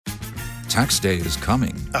Tax day is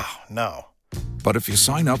coming. Oh, no. But if you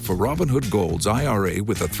sign up for Robinhood Gold's IRA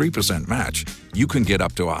with a 3% match, you can get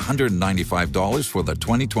up to $195 for the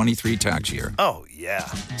 2023 tax year. Oh, yeah.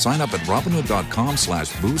 Sign up at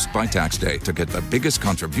Robinhood.com/boost by tax day to get the biggest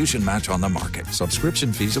contribution match on the market.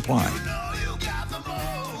 Subscription fees apply.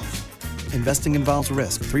 Investing involves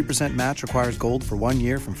risk. 3% match requires gold for 1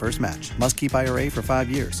 year from first match. Must keep IRA for 5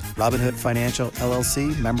 years. Robinhood Financial,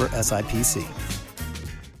 LLC, member SIPC.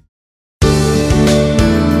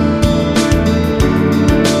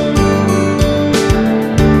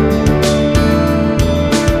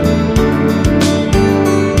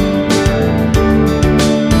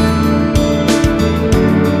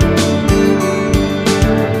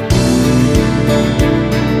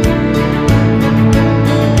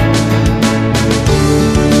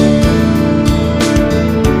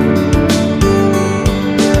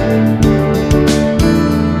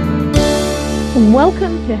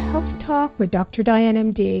 Welcome to Health Talk with Dr. Diane,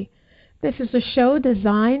 MD. This is a show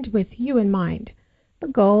designed with you in mind. The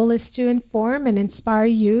goal is to inform and inspire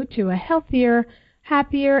you to a healthier,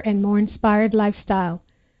 happier, and more inspired lifestyle.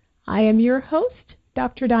 I am your host,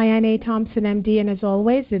 Dr. Diane A. Thompson, MD, and as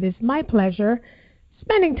always, it is my pleasure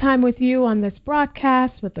spending time with you on this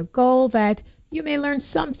broadcast with the goal that you may learn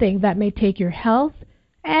something that may take your health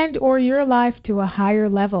and or your life to a higher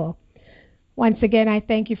level. Once again, I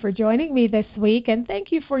thank you for joining me this week, and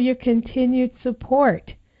thank you for your continued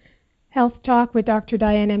support. Health Talk with Dr.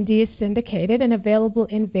 Diane, MD is syndicated and available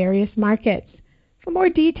in various markets. For more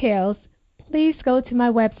details, please go to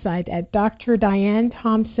my website at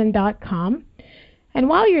drdianethompson.com. And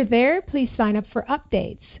while you're there, please sign up for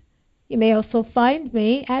updates. You may also find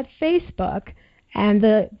me at Facebook, and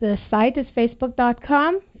the site is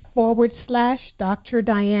facebook.com/Dr.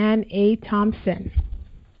 Diane A. Thompson.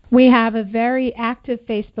 We have a very active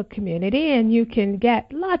Facebook community, and you can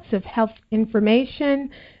get lots of health information,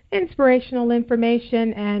 inspirational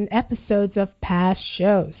information, and episodes of past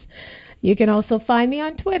shows. You can also find me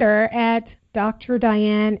on Twitter at Dr.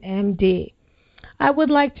 Diane, MD. I would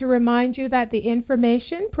like to remind you that the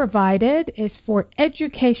information provided is for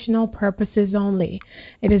educational purposes only.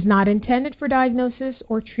 It is not intended for diagnosis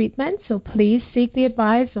or treatment, so please seek the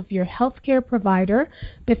advice of your healthcare provider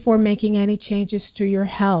before making any changes to your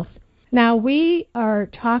health. Now, we are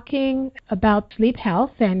talking about sleep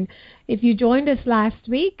health, and if you joined us last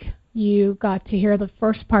week, you got to hear the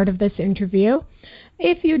first part of this interview.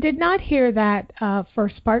 If you did not hear that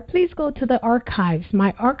first part, please go to the archives.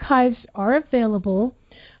 My archives are available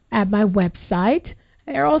at my website.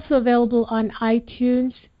 They're also available on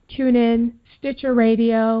iTunes, TuneIn, Stitcher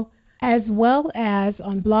Radio, as well as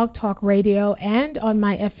on Blog Talk Radio and on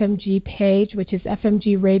my FMG page, which is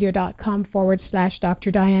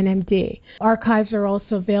fmgradio.com/Dr. Diane, MD. Archives are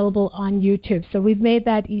also available on YouTube, so we've made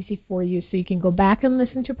that easy for you, so you can go back and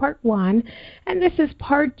listen to part 1. And this is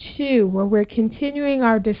part 2, where we're continuing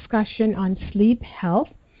our discussion on sleep health.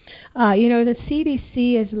 The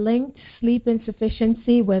CDC has linked sleep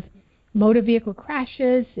insufficiency with motor vehicle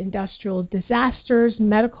crashes, industrial disasters,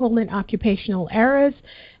 medical and occupational errors,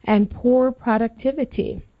 and poor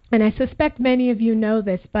productivity. And I suspect many of you know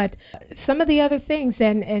this, but some of the other things,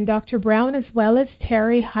 and Dr. Brown as well as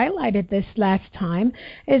Terry highlighted this last time,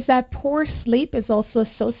 is that poor sleep is also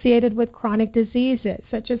associated with chronic diseases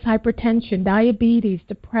such as hypertension, diabetes,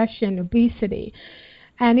 depression, obesity,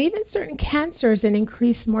 and even certain cancers and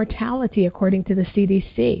increased mortality, according to the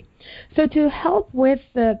CDC. So to help with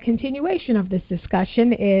the continuation of this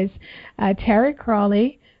discussion is Terry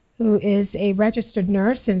Cralle, who is a registered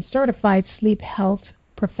nurse and certified sleep health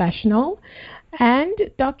professional, and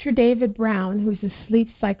Dr. David Brown, who's a sleep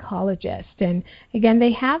psychologist. And again,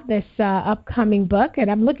 they have this upcoming book, and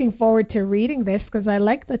I'm looking forward to reading this because I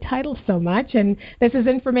like the title so much, and this is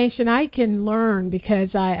information I can learn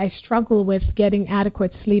because I struggle with getting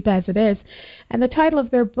adequate sleep as it is. And the title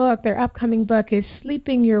of their book, their upcoming book, is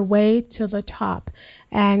Sleeping Your Way to the Top.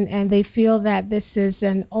 And they feel that this is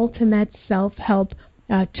an ultimate self-help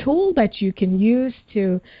tool that you can use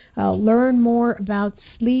to learn more about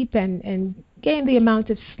sleep and gain the amount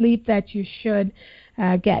of sleep that you should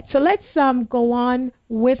get. So let's go on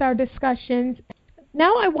with our discussions.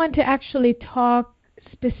 Now I want to actually talk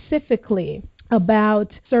specifically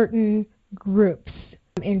about certain groups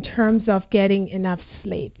in terms of getting enough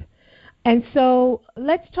sleep. And so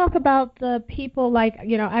let's talk about the people like,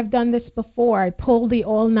 I've done this before. I pulled the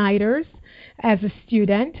all-nighters as a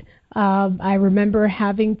student. I remember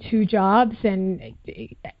having 2 jobs, and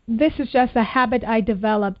this is just a habit I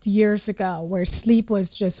developed years ago where sleep was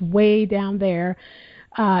just way down there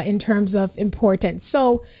in terms of importance.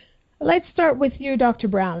 So Let's start with you, Dr.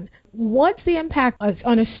 Brown. What's the impact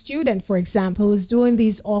on a student, for example, who's doing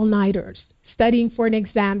these all-nighters, studying for an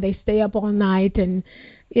exam? They stay up all night and,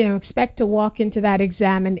 expect to walk into that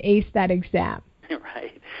exam and ace that exam.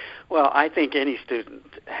 Right. Well, I think any student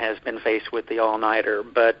has been faced with the all-nighter,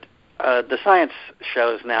 but the science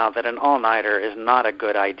shows now that an all-nighter is not a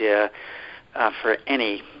good idea for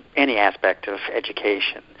any aspect of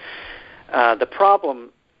education. The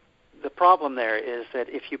problem there is that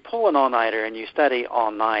if you pull an all-nighter and you study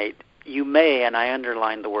all night, you may, and I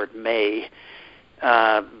underline the word may,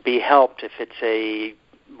 be helped if it's a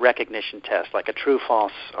recognition test, like a true,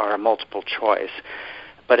 false, or a multiple choice.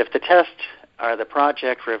 But if the test or the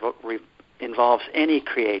project involves any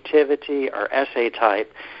creativity or essay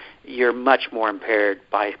type, you're much more impaired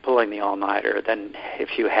by pulling the all-nighter than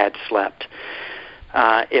if you had slept.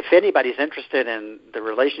 If anybody's interested in the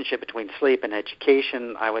relationship between sleep and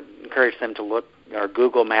education, I would encourage them to look or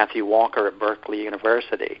Google Matthew Walker at Berkeley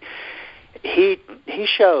University. He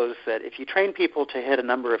shows that if you train people to hit a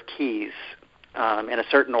number of keys in a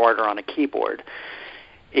certain order on a keyboard,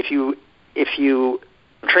 if you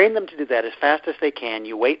train them to do that as fast as they can,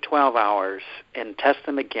 you wait 12 hours and test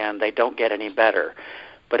them again, they don't get any better.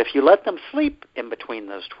 But if you let them sleep in between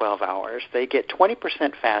those 12 hours, they get 20%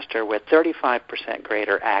 faster with 35%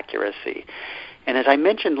 greater accuracy. And as I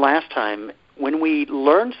mentioned last time, when we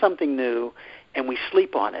learn something new and we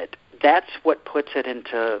sleep on it, that's what puts it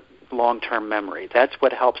into long-term memory. That's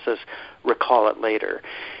what helps us recall it later.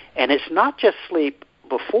 And it's not just sleep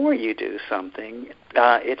before you do something,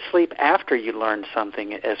 it's sleep after you learn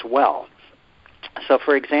something as well. So,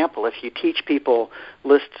 for example, if you teach people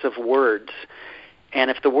lists of words, and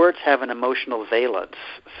if the words have an emotional valence,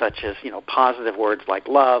 such as, positive words like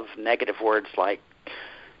love, negative words like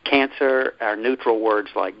cancer, or neutral words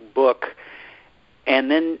like book, and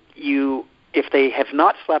then if they have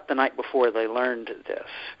not slept the night before they learned this,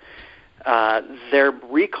 their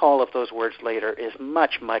recall of those words later is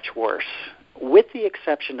much, much worse, with the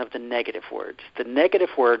exception of the negative words. The negative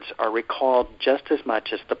words are recalled just as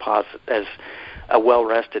much as as a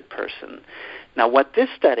well-rested person. Now, what this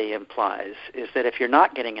study implies is that if you're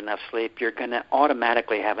not getting enough sleep, you're going to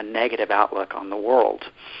automatically have a negative outlook on the world.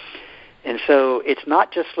 And so it's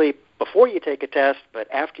not just sleep before you take a test, but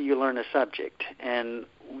after you learn a subject. And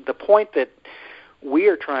the point that we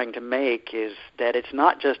are trying to make is that it's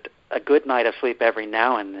not just a good night of sleep every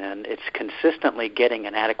now and then. It's consistently getting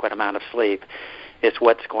an adequate amount of sleep. It's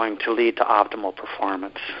what's going to lead to optimal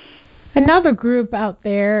performance. Another group out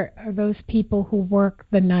there are those people who work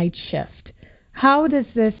the night shift. How does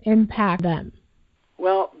this impact them?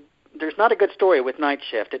 Well, there's not a good story with night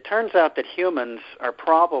shift. It turns out that humans are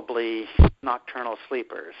probably nocturnal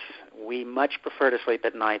sleepers. We much prefer to sleep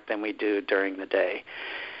at night than we do during the day.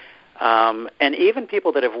 And even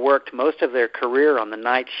people that have worked most of their career on the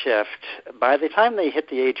night shift, by the time they hit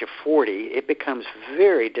the age of 40, it becomes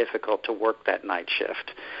very difficult to work that night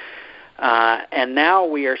shift. And now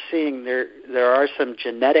we are seeing there are some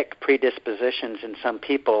genetic predispositions in some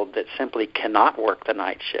people that simply cannot work the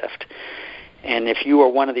night shift. And if you are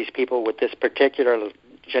one of these people with this particular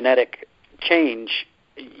genetic change,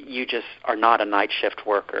 you just are not a night shift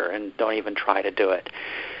worker and don't even try to do it.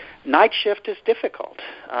 Night shift is difficult.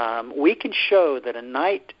 We can show that a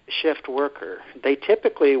night shift worker, they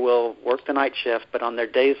typically will work the night shift, but on their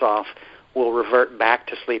days off will revert back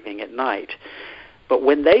to sleeping at night. But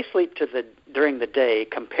when they sleep during the day,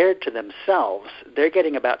 compared to themselves, they're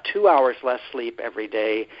getting about 2 hours less sleep every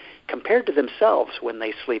day compared to themselves when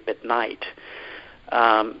they sleep at night.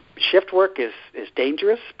 Shift work is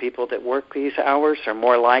dangerous. People that work these hours are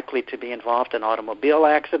more likely to be involved in automobile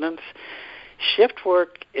accidents. Shift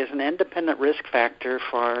work is an independent risk factor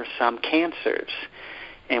for some cancers.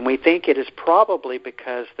 And we think it is probably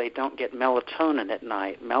because they don't get melatonin at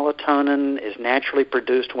night. Melatonin is naturally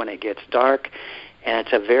produced when it gets dark, and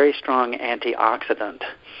it's a very strong antioxidant.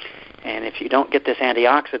 And if you don't get this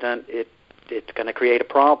antioxidant, it's going to create a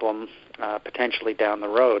problem potentially down the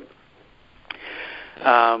road.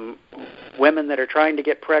 Women that are trying to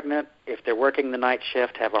get pregnant, if they're working the night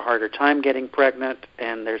shift, have a harder time getting pregnant,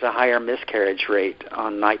 and there's a higher miscarriage rate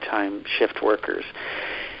on nighttime shift workers.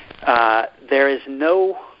 There is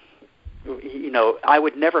no, I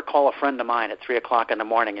would never call a friend of mine at 3 o'clock in the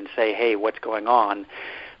morning and say, hey, what's going on?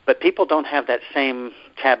 But people don't have that same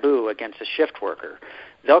taboo against a shift worker.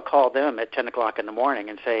 They'll call them at 10 o'clock in the morning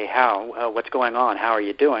and say, what's going on? How are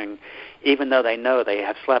you doing? Even though they know they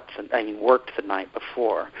have worked the night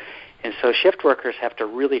before. And so shift workers have to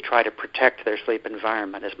really try to protect their sleep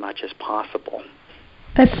environment as much as possible.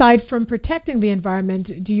 Aside from protecting the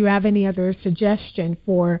environment, do you have any other suggestion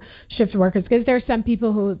for shift workers? Because there are some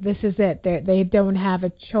people who this is it. They don't have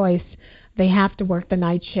a choice. They have to work the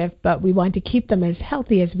night shift, but we want to keep them as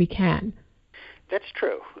healthy as we can. That's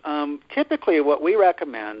true. Typically, what we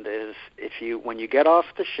recommend is when you get off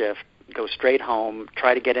the shift, go straight home,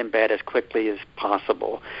 try to get in bed as quickly as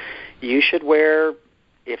possible. You should wear,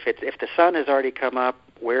 if the sun has already come up,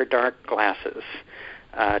 wear dark glasses.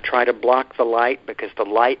 Try to block the light because the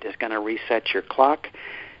light is going to reset your clock.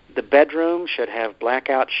 The bedroom should have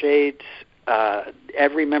blackout shades.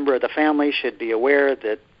 Every member of the family should be aware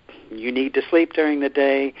that you need to sleep during the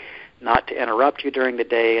day, not to interrupt you during the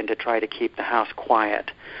day, and to try to keep the house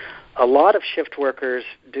quiet. A lot of shift workers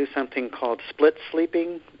do something called split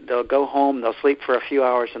sleeping. They'll go home, they'll sleep for a few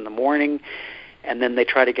hours in the morning, and then they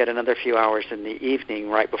try to get another few hours in the evening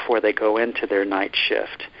right before they go into their night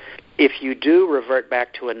shift. If you do revert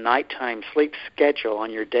back to a nighttime sleep schedule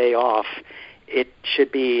on your day off,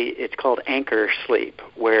 it's called anchor sleep,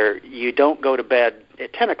 where you don't go to bed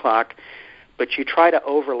at 10 o'clock, but you try to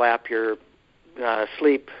overlap your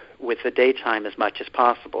sleep with the daytime as much as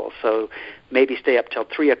possible. So maybe stay up till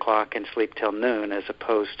 3 o'clock and sleep till noon as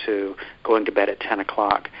opposed to going to bed at 10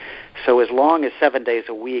 o'clock. So as long as 7 days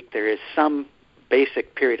a week there is some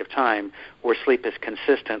basic period of time where sleep is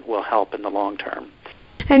consistent will help in the long term.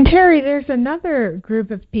 And Terry, there's another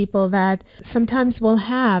group of people that sometimes will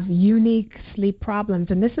have unique sleep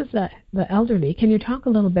problems, and this is the elderly. Can you talk a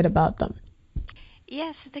little bit about them?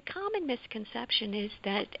 Yes, the common misconception is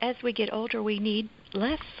that as we get older, we need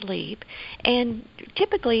less sleep, and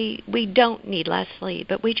typically we don't need less sleep,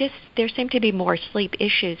 but there seem to be more sleep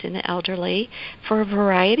issues in the elderly for a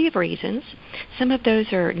variety of reasons. Some of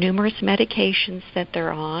those are numerous medications that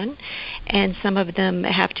they're on, and some of them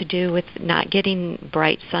have to do with not getting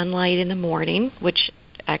bright sunlight in the morning, which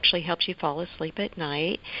actually helps you fall asleep at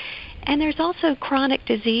night. And there's also chronic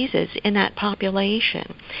diseases in that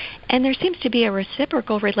population. And there seems to be a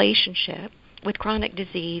reciprocal relationship with chronic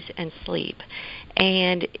disease and sleep.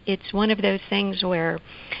 And it's one of those things where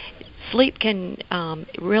sleep can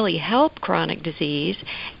really help chronic disease,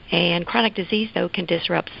 and chronic disease, though, can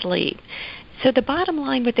disrupt sleep. So the bottom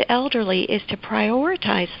line with the elderly is to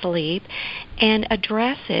prioritize sleep and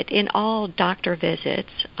address it in all doctor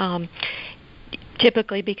visits.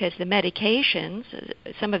 Typically, because the medications,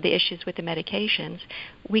 some of the issues with the medications,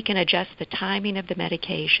 we can adjust the timing of the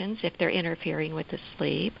medications if they're interfering with the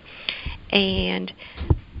sleep. And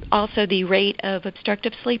also the rate of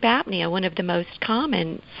obstructive sleep apnea, one of the most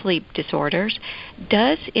common sleep disorders,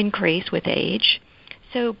 does increase with age.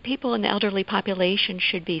 So people in the elderly population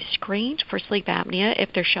should be screened for sleep apnea if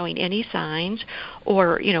they're showing any signs,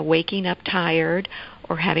 or waking up tired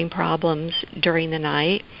or having problems during the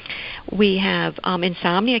night. We have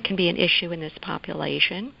insomnia can be an issue in this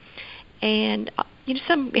population, and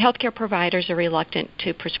some healthcare providers are reluctant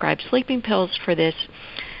to prescribe sleeping pills for this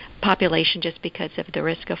population just because of the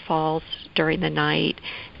risk of falls during the night,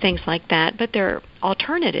 things like that. But there are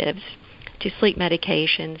alternatives to sleep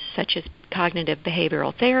medications such as cognitive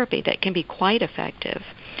behavioral therapy that can be quite effective.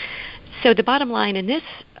 So the bottom line in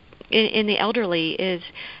the elderly is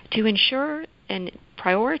to ensure and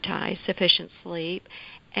prioritize sufficient sleep,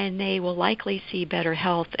 and they will likely see better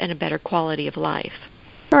health and a better quality of life.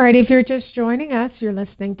 All right, if you're just joining us, you're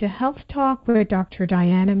listening to Health Talk with Dr.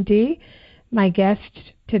 Diane, MD. My guests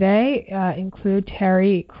today include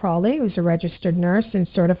Terry Cralle, who's a registered nurse and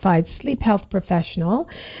certified sleep health professional,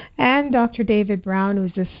 and Dr. David Brown,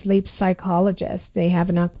 who's a sleep psychologist. They have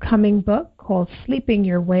an upcoming book called Sleeping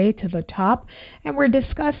Your Way to the Top, and we're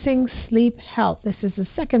discussing sleep health. This is the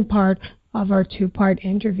second part of our two-part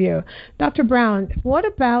interview. Dr. Brown, what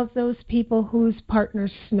about those people whose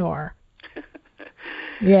partners snore?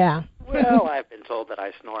 Yeah. Well, I've been told that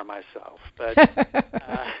I snore myself, but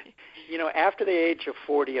after the age of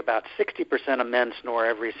 40, about 60% of men snore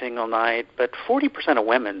every single night, but 40% of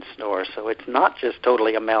women snore, so it's not just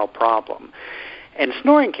totally a male problem. And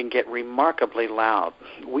snoring can get remarkably loud.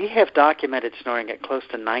 We have documented snoring at close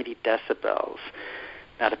to 90 decibels.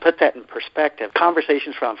 Now, to put that in perspective,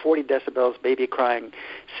 conversations around 40 decibels, baby crying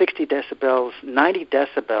 60 decibels, 90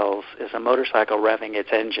 decibels is a motorcycle revving its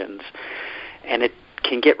engines, and it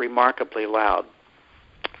can get remarkably loud.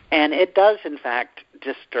 And it does, in fact,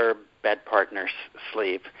 disturb bed partners'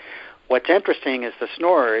 sleep. What's interesting is the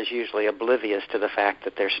snorer is usually oblivious to the fact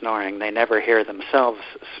that they're snoring. They never hear themselves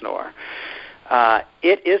snore.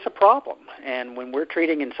 It is a problem, and when we're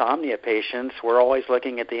treating insomnia patients, we're always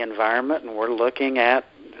looking at the environment, and we're looking at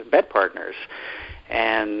bed partners.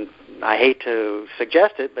 And I hate to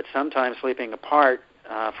suggest it, but sometimes sleeping apart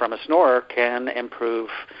from a snorer can improve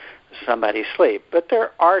somebody's sleep. But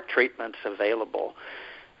there are treatments available.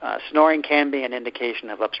 Snoring can be an indication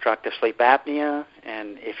of obstructive sleep apnea,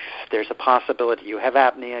 and if there's a possibility you have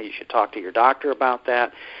apnea, you should talk to your doctor about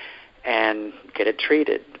that and get it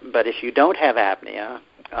treated. But if you don't have apnea,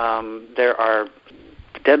 there are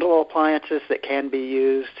dental appliances that can be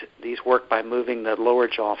used. These work by moving the lower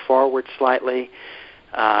jaw forward slightly,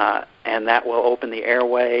 and that will open the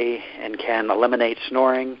airway and can eliminate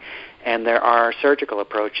snoring. And there are surgical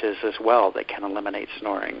approaches as well that can eliminate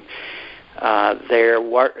snoring.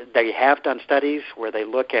 They have done studies where they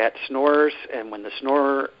look at snorers, and when the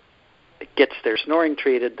snorer gets their snoring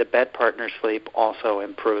treated, the bed partner sleep also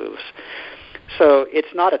improves. So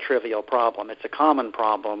it's not a trivial problem. It's a common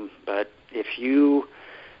problem, but if you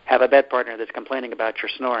have a bed partner that's complaining about your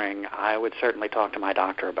snoring, I would certainly talk to my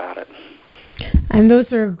doctor about it. And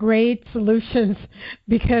those are great solutions,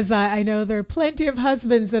 because I know there are plenty of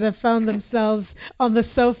husbands that have found themselves on the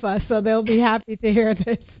sofa, so they'll be happy to hear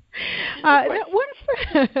this.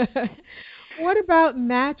 What about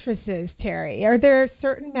mattresses, Terry? Are there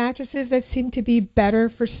certain mattresses that seem to be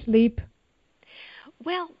better for sleep?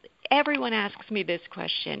 Well, everyone asks me this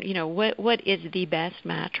question, what is the best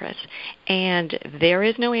mattress? And there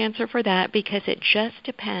is no answer for that, because it just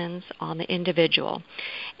depends on the individual.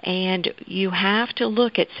 And you have to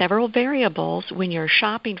look at several variables when you're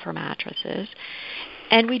shopping for mattresses.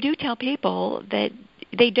 And we do tell people that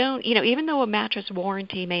they don't, even though a mattress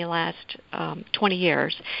warranty may last 20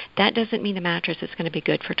 years, that doesn't mean the mattress is going to be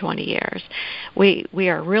good for 20 years. We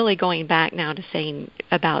are really going back now to saying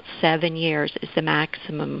about 7 years is the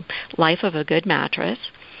maximum life of a good mattress.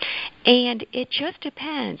 And it just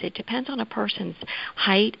depends. It depends on a person's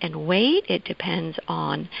height and weight. It depends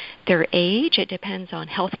on their age. It depends on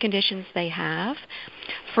health conditions they have.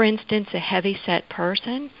 For instance, a heavy-set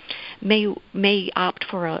person may opt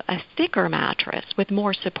for a thicker mattress with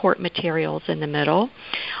more support materials in the middle.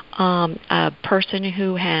 A person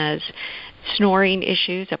who has snoring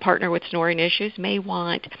issues, a partner with snoring issues, may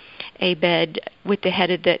want a bed with the head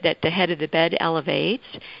of the bed elevates,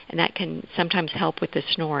 and that can sometimes help with the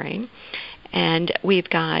snoring. And we've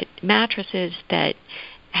got mattresses that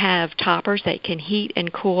have toppers that can heat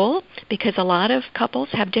and cool, because a lot of couples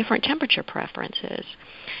have different temperature preferences,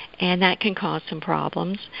 and that can cause some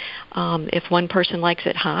problems. If one person likes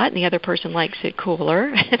it hot and the other person likes it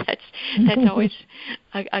cooler, that's always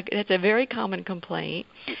that's a very common complaint.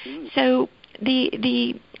 So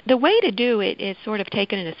the way to do it is sort of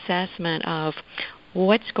take an assessment of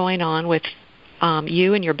what's going on with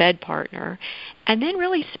you and your bed partner, and then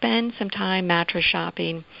really spend some time mattress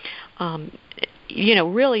shopping.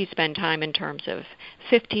 Really spend time in terms of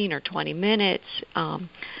 15 or 20 minutes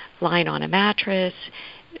lying on a mattress,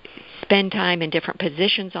 spend time in different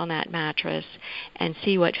positions on that mattress, and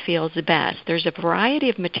see what feels the best. There's a variety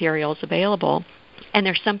of materials available, and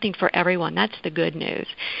there's something for everyone. That's the good news.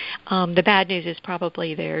 The bad news is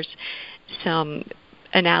probably there's some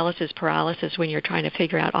analysis paralysis when you're trying to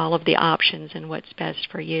figure out all of the options and what's best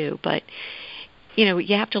for you. But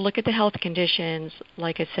you have to look at the health conditions,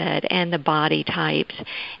 like I said, and the body types.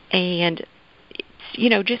 And,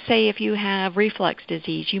 just say if you have reflux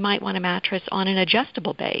disease, you might want a mattress on an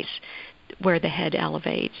adjustable base where the head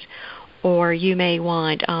elevates. Or you may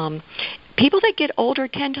want, people that get older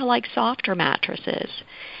tend to like softer mattresses.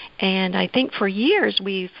 And I think for years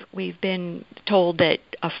we've been told that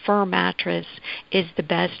a firm mattress is the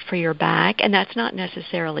best for your back, and that's not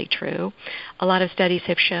necessarily true. A lot of studies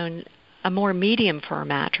have shown a more medium firm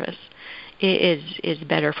mattress is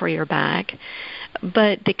better for your back.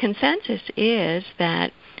 But the consensus is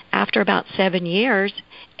that after about 7 years,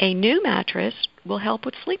 a new mattress will help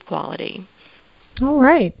with sleep quality. All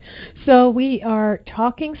right. So we are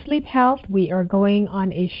talking sleep health. We are going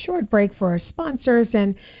on a short break for our sponsors,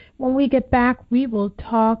 and when we get back, we will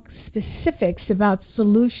talk specifics about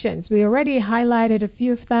solutions. We already highlighted a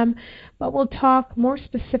few of them, but we'll talk more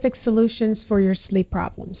specific solutions for your sleep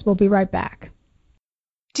problems. We'll be right back.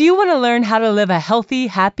 Do you want to learn how to live a healthy,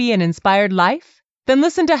 happy, and inspired life? Then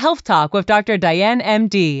listen to Health Talk with Dr. Diane,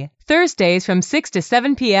 M.D., Thursdays from 6 to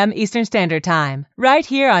 7 p.m. Eastern Standard Time, right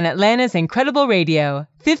here on Atlanta's Incredible Radio,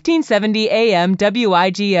 1570 AM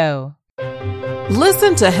WIGO.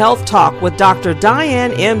 Listen to Health Talk with Dr.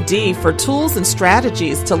 Diane, M.D. for tools and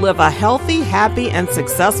strategies to live a healthy, happy, and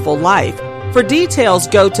successful life. For details,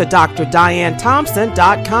 go to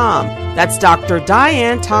drdianethompson.com. That's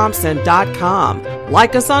drdianethompson.com.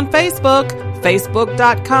 Like us on Facebook,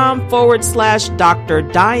 facebook.com/Dr.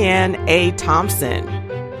 Diane A. Thompson.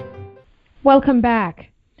 Welcome back.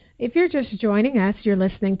 If you're just joining us, you're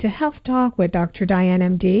listening to Health Talk with Dr. Diane,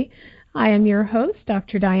 M.D. I am your host,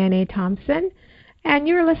 Dr. Diane A. Thompson. And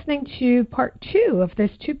you're listening to part 2 of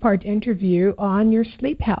this 2-part interview on your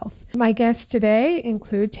sleep health. My guests today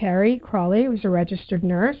include Terry Cralle, who's a registered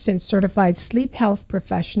nurse and certified sleep health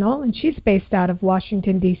professional, and she's based out of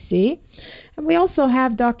Washington, D.C. And we also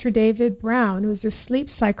have Dr. David Brown, who's a sleep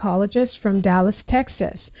psychologist from Dallas,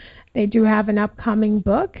 Texas. They do have an upcoming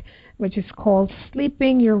book, which is called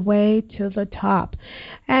Sleeping Your Way to the Top.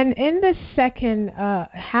 And in the second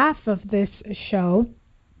half of this show,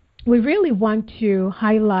 we really want to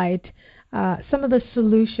highlight some of the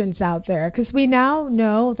solutions out there, because we now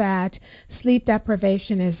know that sleep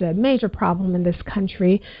deprivation is a major problem in this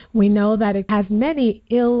country. We know that it has many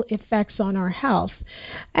ill effects on our health.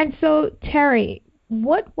 And so, Terry,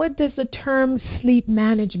 what does the term sleep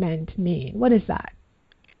management mean? What is that?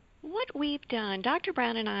 What we've done, Dr.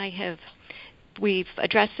 Brown and I we've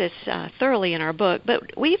addressed this thoroughly in our book,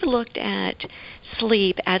 but we've looked at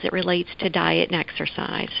sleep as it relates to diet and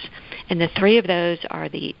exercise. And the three of those are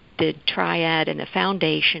the triad and the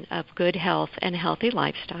foundation of good health and healthy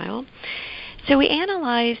lifestyle. So we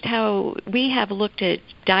analyzed how we have looked at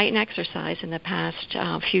diet and exercise in the past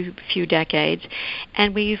few decades,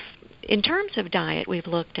 and in terms of diet, we've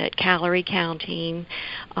looked at calorie counting,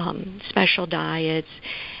 special diets,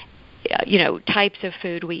 types of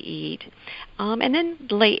food we eat. And then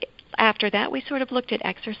after that, we sort of looked at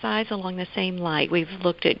exercise along the same line. We've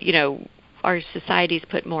looked at, our society's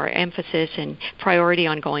put more emphasis and priority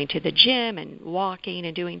on going to the gym and walking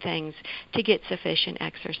and doing things to get sufficient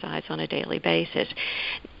exercise on a daily basis.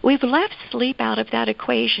 We've left sleep out of that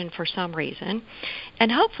equation for some reason,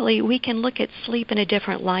 and hopefully we can look at sleep in a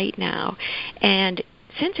different light now. And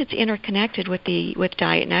since it's interconnected with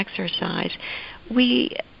diet and exercise,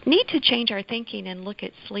 we need to change our thinking and look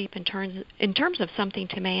at sleep in terms of something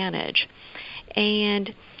to manage.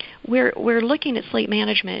 And we're looking at sleep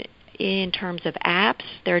management in terms of apps.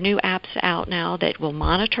 There are new apps out now that will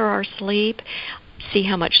monitor our sleep, see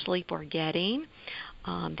how much sleep we're getting.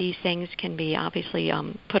 These things can be obviously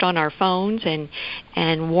put on our phones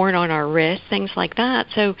and worn on our wrists, things like that.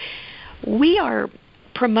 So we are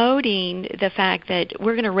promoting the fact that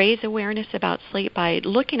we're going to raise awareness about sleep by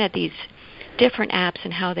looking at these different apps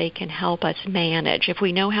and how they can help us manage. If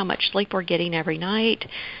we know how much sleep we're getting every night,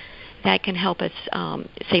 that can help us,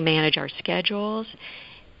 manage our schedules,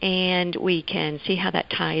 and we can see how that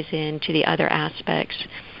ties into the other aspects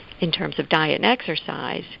in terms of diet and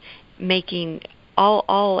exercise, making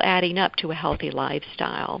all adding up to a healthy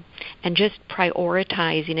lifestyle, and just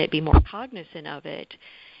prioritizing it, be more cognizant of it,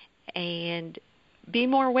 and be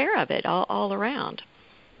more aware of it all around.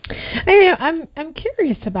 I'm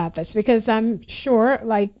curious about this because I'm sure,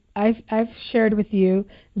 like I've shared with you,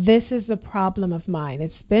 this is a problem of mine.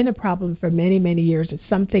 It's been a problem for many, many years. It's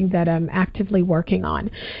something that I'm actively working on.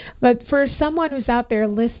 But for someone who's out there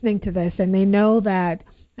listening to this and they know that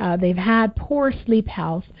they've had poor sleep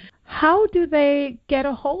health, how do they get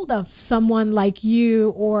a hold of someone like you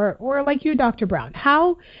or like you, Dr. Brown?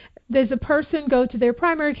 How does a person go to their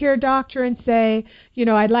primary care doctor and say,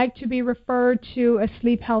 I'd like to be referred to a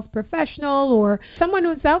sleep health professional, or someone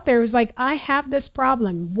who's out there who's like, I have this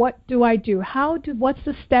problem. What do I do? What's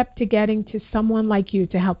the step to getting to someone like you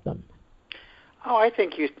to help them? Oh, I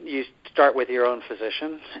think you start with your own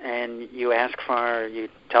physician and you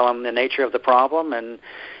tell them the nature of the problem and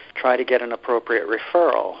try to get an appropriate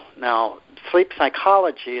referral. Now, sleep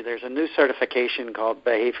psychology, there's a new certification called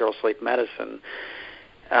behavioral sleep medicine.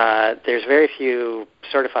 There's very few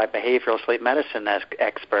certified behavioral sleep medicine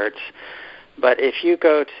experts, but if you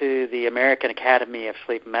go to the American Academy of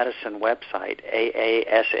Sleep Medicine website,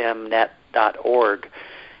 aasmnet.org,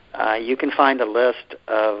 you can find a list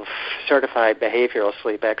of certified behavioral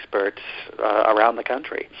sleep experts around the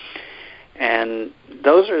country. And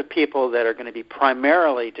those are the people that are going to be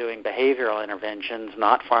primarily doing behavioral interventions,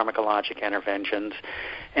 not pharmacologic interventions,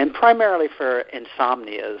 and primarily for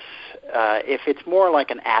insomnias. If it's more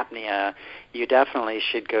like an apnea, you definitely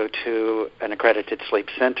should go to an accredited sleep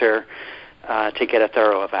center to get a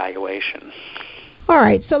thorough evaluation. All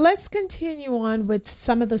right, so let's continue on with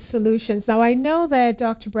some of the solutions. Now, I know that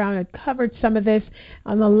Dr. Brown had covered some of this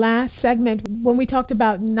on the last segment when we talked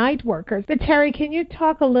about night workers. But Terry, can you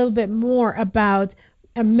talk a little bit more about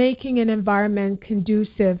making an environment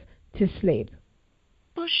conducive to sleep?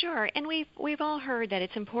 Well, sure, and we've all heard that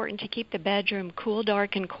it's important to keep the bedroom cool,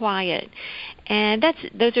 dark, and quiet, and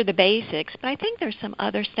those are the basics. But I think there's some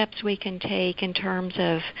other steps we can take in terms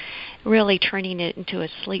of really turning it into a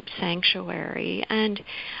sleep sanctuary. And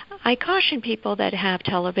I caution people that have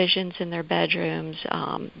televisions in their bedrooms,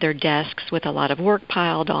 their desks with a lot of work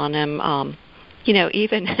piled on them,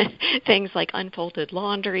 even things like unfolded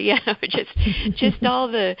laundry, just all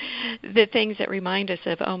the things that remind us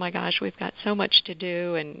of, oh my gosh, we've got so much to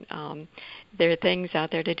do, and there are things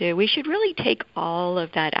out there to do. We should really take all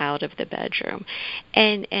of that out of the bedroom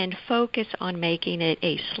and focus on making it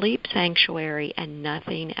a sleep sanctuary and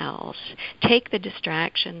nothing else. Take the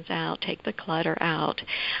distractions out, take the clutter out.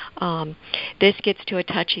 This gets to a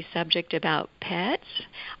touchy subject about pets.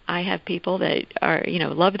 I have people that are,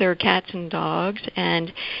 love their cats and dogs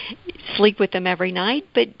and sleep with them every night,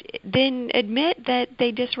 but then admit that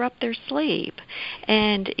they disrupt their sleep.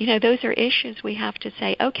 And, those are issues we have to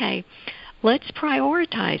say, okay, let's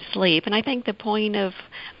prioritize sleep. And I think the point of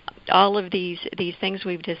all of these things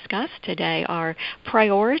we've discussed today are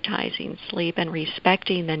prioritizing sleep and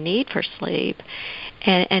respecting the need for sleep,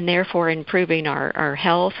 and therefore improving our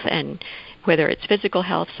health, and whether it's physical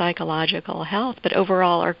health, psychological health, but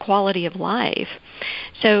overall our quality of life.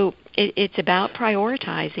 So it's about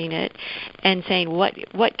prioritizing it and saying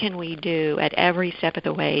what can we do at every step of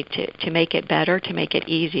the way to make it better, to make it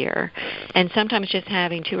easier. And sometimes just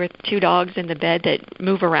having two dogs in the bed that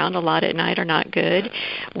move around a lot at night are not good.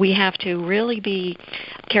 We have to really be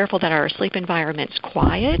careful that our sleep environment's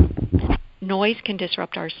quiet. Noise can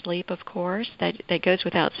disrupt our sleep, of course. That goes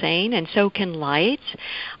without saying, and so can lights.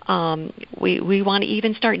 We want to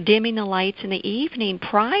even start dimming the lights in the evening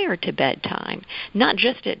prior to bedtime, not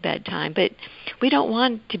just at bedtime, but we don't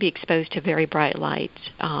want to be exposed to very bright lights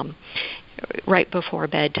right before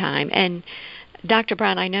bedtime. And Dr.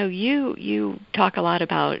 Brown, I know you talk a lot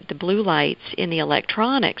about the blue lights in the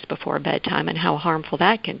electronics before bedtime and how harmful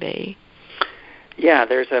that can be. Yeah,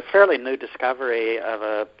 there's a fairly new discovery of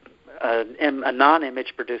a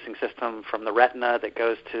non-image producing system from the retina that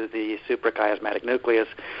goes to the suprachiasmatic nucleus,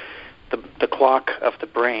 the clock of the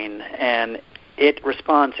brain, and it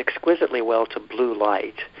responds exquisitely well to blue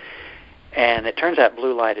light. And it turns out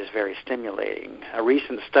blue light is very stimulating. A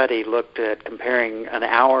recent study looked at comparing an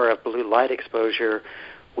hour of blue light exposure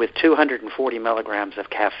with 240 milligrams of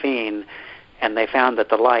caffeine, and they found that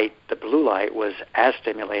the blue light was as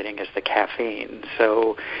stimulating as the caffeine.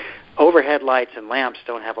 So overhead lights and lamps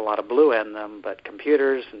don't have a lot of blue in them, but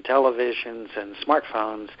computers and televisions and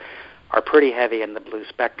smartphones are pretty heavy in the blue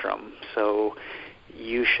spectrum. So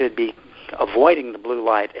you should be avoiding the blue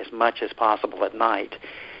light as much as possible at night.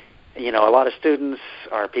 A lot of students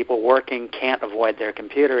or people working can't avoid their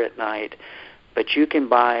computer at night, but you can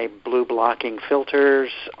buy blue blocking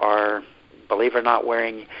filters, or, believe it or not,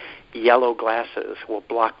 wearing yellow glasses will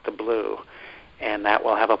block the blue, and that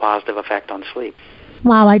will have a positive effect on sleep.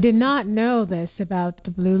 Wow, I did not know this about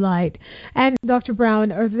the blue light. And Dr.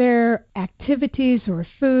 Brown, are there activities or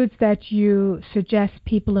foods that you suggest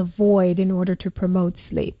people avoid in order to promote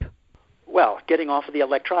sleep? Well, getting off of the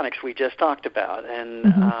electronics we just talked about.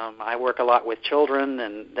 And I work a lot with children,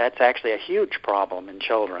 and that's actually a huge problem in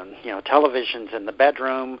children. Televisions in the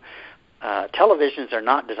bedroom. Televisions are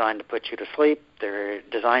not designed to put you to sleep. They're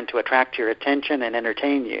designed to attract your attention and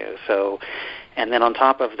entertain you. And then on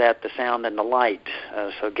top of that, the sound and the light.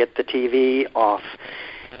 So get the TV off.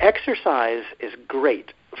 Exercise is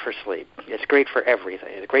great for sleep. It's great for everything.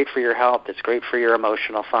 It's great for your health. It's great for your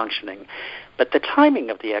emotional functioning. But the timing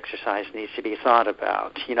of the exercise needs to be thought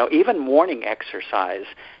about. Even morning exercise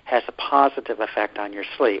has a positive effect on your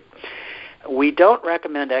sleep. We don't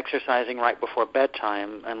recommend exercising right before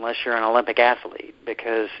bedtime unless you're an Olympic athlete,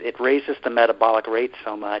 because it raises the metabolic rate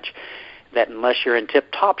so much that unless you're in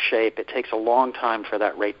tip-top shape, it takes a long time for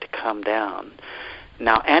that rate to come down.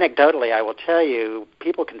 Now, anecdotally, I will tell you,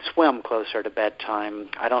 people can swim closer to bedtime.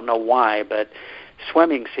 I don't know why, but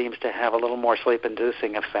swimming seems to have a little more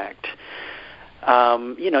sleep-inducing effect.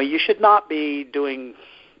 You should not be doing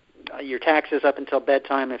your taxes up until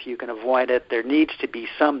bedtime if you can avoid it. There needs to be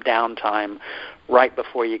some downtime right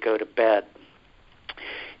before you go to bed.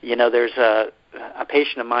 There's a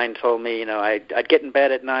patient of mine told me, I'd get in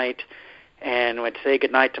bed at night and would say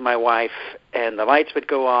goodnight to my wife, and the lights would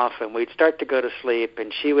go off, and we'd start to go to sleep,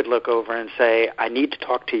 and she would look over and say, I need to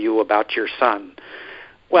talk to you about your son.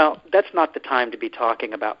 Well, that's not the time to be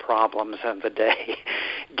talking about problems of the day.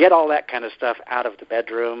 Get all that kind of stuff out of the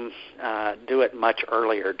bedroom. Do it much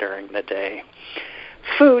earlier during the day.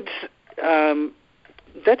 Foods,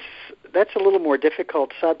 that's a little more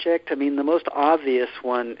difficult subject. I mean, the most obvious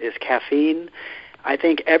one is caffeine. I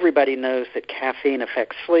think everybody knows that caffeine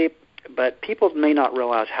affects sleep, but people may not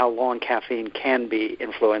realize how long caffeine can be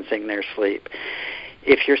influencing their sleep.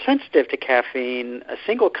 If you're sensitive to caffeine, a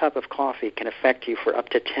single cup of coffee can affect you for up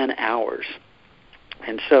to 10 hours.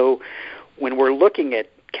 And so when we're looking at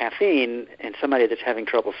caffeine and somebody that's having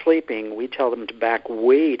trouble sleeping, we tell them to back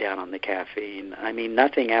way down on the caffeine. I mean,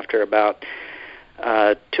 nothing after about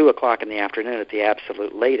 2 o'clock in the afternoon at the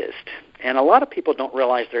absolute latest. And a lot of people don't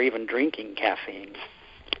realize they're even drinking caffeine.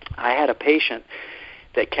 I had a patient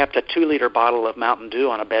that kept a 2-liter bottle of Mountain Dew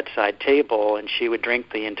on a bedside table, and she would drink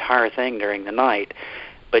the entire thing during the night.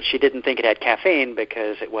 But she didn't think it had caffeine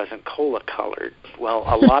because it wasn't cola-colored. Well,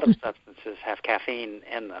 a lot of substances have caffeine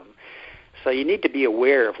in them. So you need to be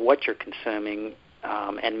aware of what you're consuming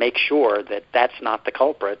and make sure that that's not the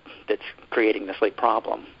culprit that's creating the sleep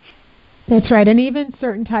problem. That's right, and even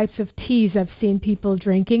certain types of teas I've seen people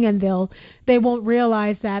drinking, and they won't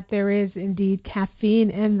realize that there is indeed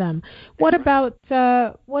caffeine in them. What about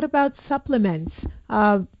supplements?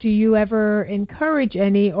 Do you ever encourage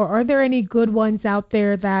any, or are there any good ones out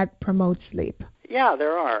there that promote sleep? Yeah,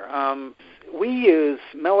 there are. We use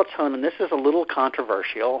melatonin. This is a little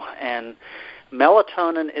controversial, and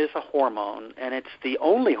melatonin is a hormone, and it's the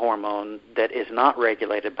only hormone that is not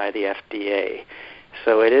regulated by the FDA.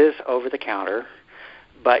 So it is over-the-counter,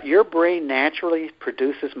 but your brain naturally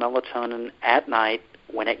produces melatonin at night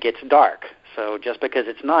when it gets dark. So just because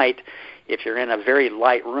it's night, if you're in a very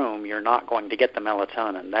light room, you're not going to get the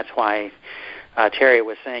melatonin. That's why Terry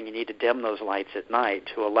was saying you need to dim those lights at night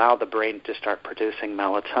to allow the brain to start producing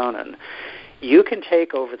melatonin. You can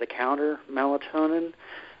take over-the-counter melatonin.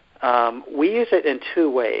 We use it in 2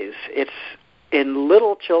 ways. It's in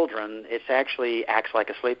little children, it actually acts like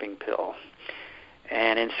a sleeping pill.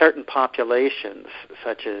 And in certain populations,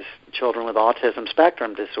 such as children with autism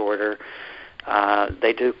spectrum disorder,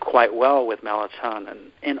 they do quite well with melatonin.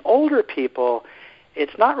 In older people,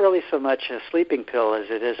 it's not really so much a sleeping pill as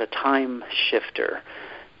it is a time shifter,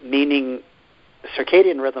 meaning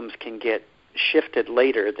circadian rhythms can get shifted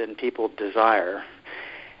later than people desire.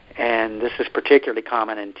 And this is particularly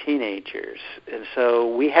common in teenagers. And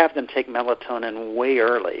so we have them take melatonin way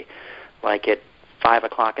early, like at 5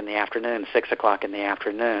 o'clock in the afternoon, 6 o'clock in the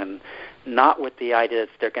afternoon, not with the idea that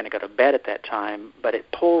they're going to go to bed at that time, but it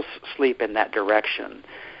pulls sleep in that direction.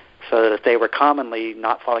 So that if they were commonly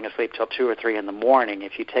not falling asleep till 2 or 3 in the morning,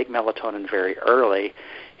 if you take melatonin very early,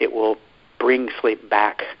 it will bring sleep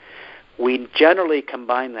back. We generally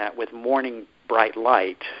combine that with morning bright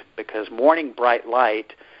light, because morning bright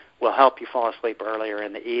light will help you fall asleep earlier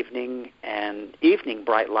in the evening, and evening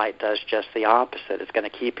bright light does just the opposite. It's going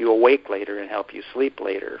to keep you awake later and help you sleep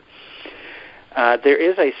later. There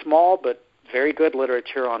is a small but very good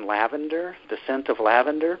literature on lavender, the scent of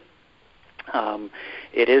lavender.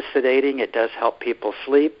 It is sedating. It does help people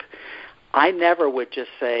sleep. I never would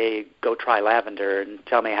just say, go try lavender and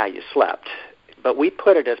tell me how you slept. But we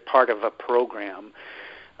put it as part of a program,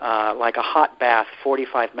 like a hot bath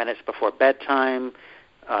 45 minutes before bedtime,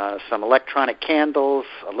 some electronic candles,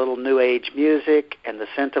 a little new age music, and the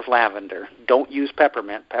scent of lavender. Don't use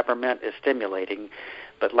peppermint. Peppermint is stimulating,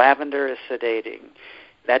 but lavender is sedating.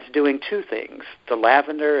 That's doing 2 things. The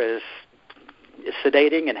lavender is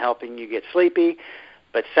sedating and helping you get sleepy,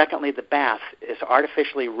 but secondly, the bath is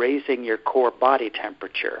artificially raising your core body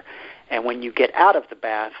temperature. And when you get out of the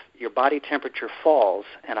bath, your body temperature falls,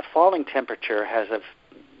 and a falling temperature has a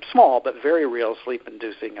small but very real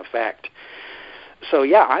sleep-inducing effect. So,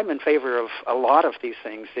 yeah, I'm in favor of a lot of these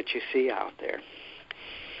things that you see out there.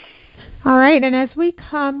 All right, and as we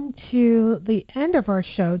come to the end of our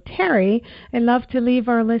show, Terry, I'd love to leave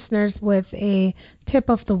our listeners with a tip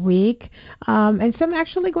of the week. And so I'm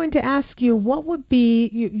actually going to ask you, what would be,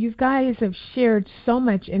 you guys have shared so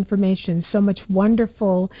much information, so much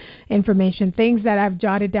wonderful information, things that I've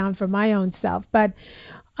jotted down for my own self. But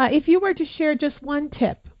if you were to share just one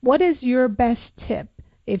tip, what is your best tip?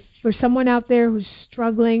 If for someone out there who's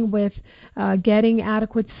struggling with getting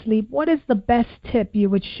adequate sleep, what is the best tip you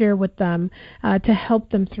would share with them to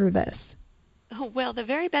help them through this? Oh, well, the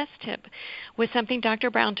very best tip was something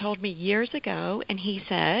Dr. Brown told me years ago, and he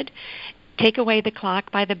said, take away the clock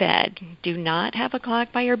by the bed. Do not have a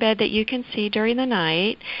clock by your bed that you can see during the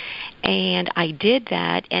night. And I did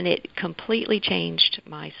that, and it completely changed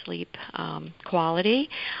my sleep quality.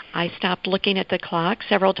 I stopped looking at the clock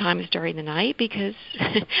several times during the night because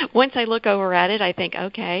once I look over at it, I think,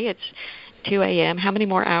 okay, it's 2 a.m. How many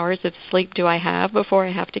more hours of sleep do I have before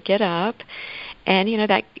I have to get up? And,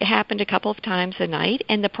 that happened a couple of times a night.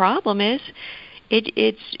 And the problem is,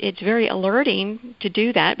 it's very alerting to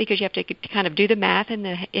do that because you have to kind of do the math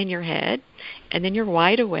in your head, and then you're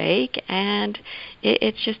wide awake, and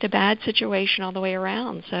it's just a bad situation all the way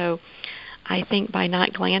around. So I think by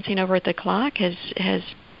not glancing over at the clock has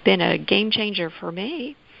been a game changer for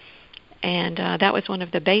me. And that was one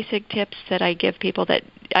of the basic tips that I give people that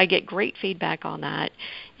I get great feedback on that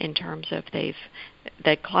in terms of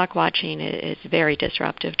that clock watching is very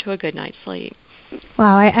disruptive to a good night's sleep.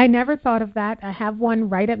 Wow, I never thought of that. I have one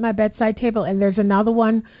right at my bedside table, and there's another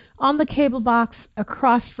one on the cable box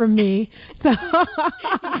across from me. So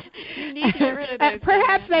you need to get rid of those.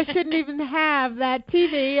 Perhaps I shouldn't even have that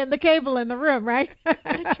TV and the cable in the room, right?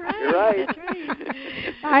 That's right. You're right. That's right.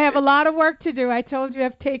 I have a lot of work to do. I told you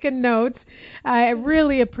I've taken notes. I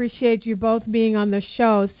really appreciate you both being on the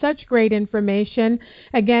show. Such great information.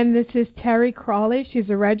 Again, this is Terry Cralle.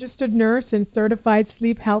 She's a registered nurse and certified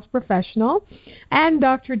sleep health professional, and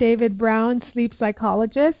Dr. David Brown, sleep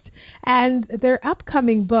psychologist, and their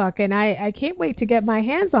upcoming book. And I can't wait to get my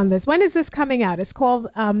hands on this. When is this coming out? It's called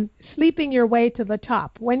Sleeping Your Way to the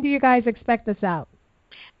Top. When do you guys expect this out?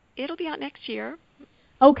 It'll be out next year.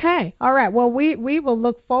 Okay. All right. Well, we will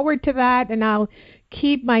look forward to that, and I'll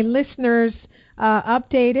keep my listeners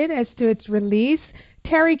updated as to its release.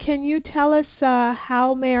 Terry, can you tell us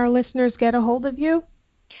how may our listeners get a hold of you?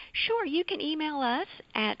 Sure. You can email us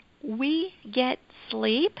at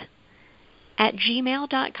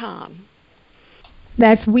wegetsleep@gmail.com.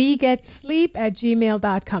 That's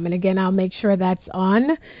wegetsleep@gmail.com. And again, I'll make sure that's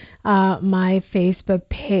on my Facebook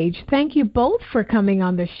page. Thank you both for coming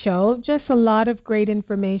on the show. Just a lot of great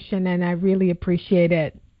information, and I really appreciate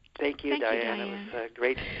it. Thank you, Diane. It was a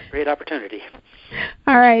great opportunity.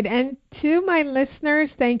 All right. And to my listeners,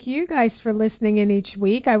 thank you guys for listening in each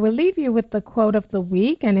week. I will leave you with the quote of the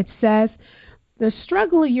week, and it says, "The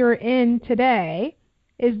struggle you're in today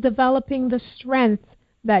is developing the strength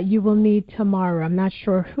that you will need tomorrow." I'm not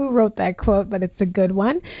sure who wrote that quote, but it's a good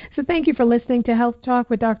one. So thank you for listening to Health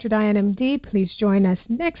Talk with Dr. Diane MD. Please join us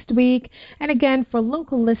next week. And again, for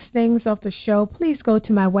local listings of the show, please go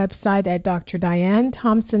to my website at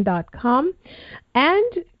drdianethompson.com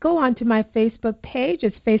and go on to my Facebook page.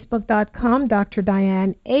 It's facebook.com, Dr.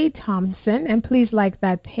 Diane A. Thompson, and please like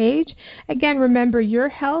that page. Again, remember, your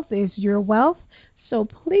health is your wealth, so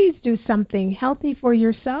please do something healthy for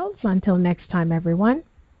yourselves. Until next time, everyone.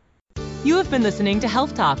 You have been listening to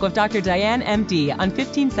Health Talk with Dr. Diane MD on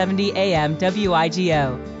 1570 AM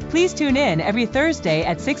WIGO. Please tune in every Thursday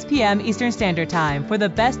at 6 p.m. Eastern Standard Time for the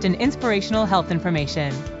best in inspirational health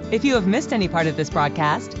information. If you have missed any part of this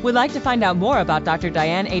broadcast, would like to find out more about Dr.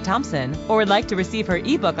 Diane A. Thompson, or would like to receive her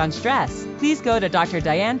ebook on stress, please go to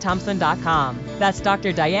drdianethompson.com. That's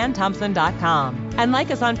drdianethompson.com. And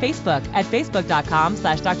like us on Facebook at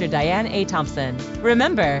facebook.com/Dr. Diane A. Thompson.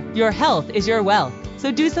 Remember, your health is your wealth,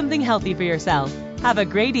 so do something healthy for yourself. Have a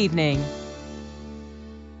great evening.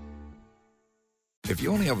 If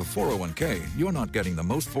you only have a 401k, you're not getting the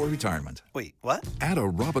most for retirement. Wait, what? Add a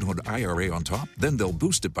Robinhood IRA on top, then they'll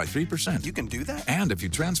boost it by 3%. You can do that? And if you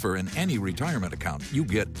transfer in any retirement account, you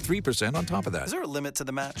get 3% on top of that. Is there a limit to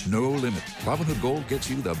the match? No limit. Robinhood Gold gets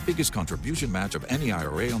you the biggest contribution match of any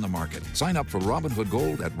IRA on the market. Sign up for Robinhood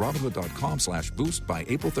Gold at robinhood.com/boost by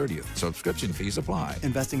April 30th. Subscription fees apply.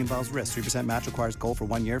 Investing involves risk. 3% match requires gold for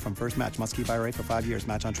 1 year from first match. Must keep IRA for 5 years.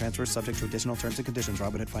 Match on transfers subject to additional terms and conditions.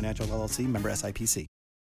 Robinhood Financial LLC, member SIPC.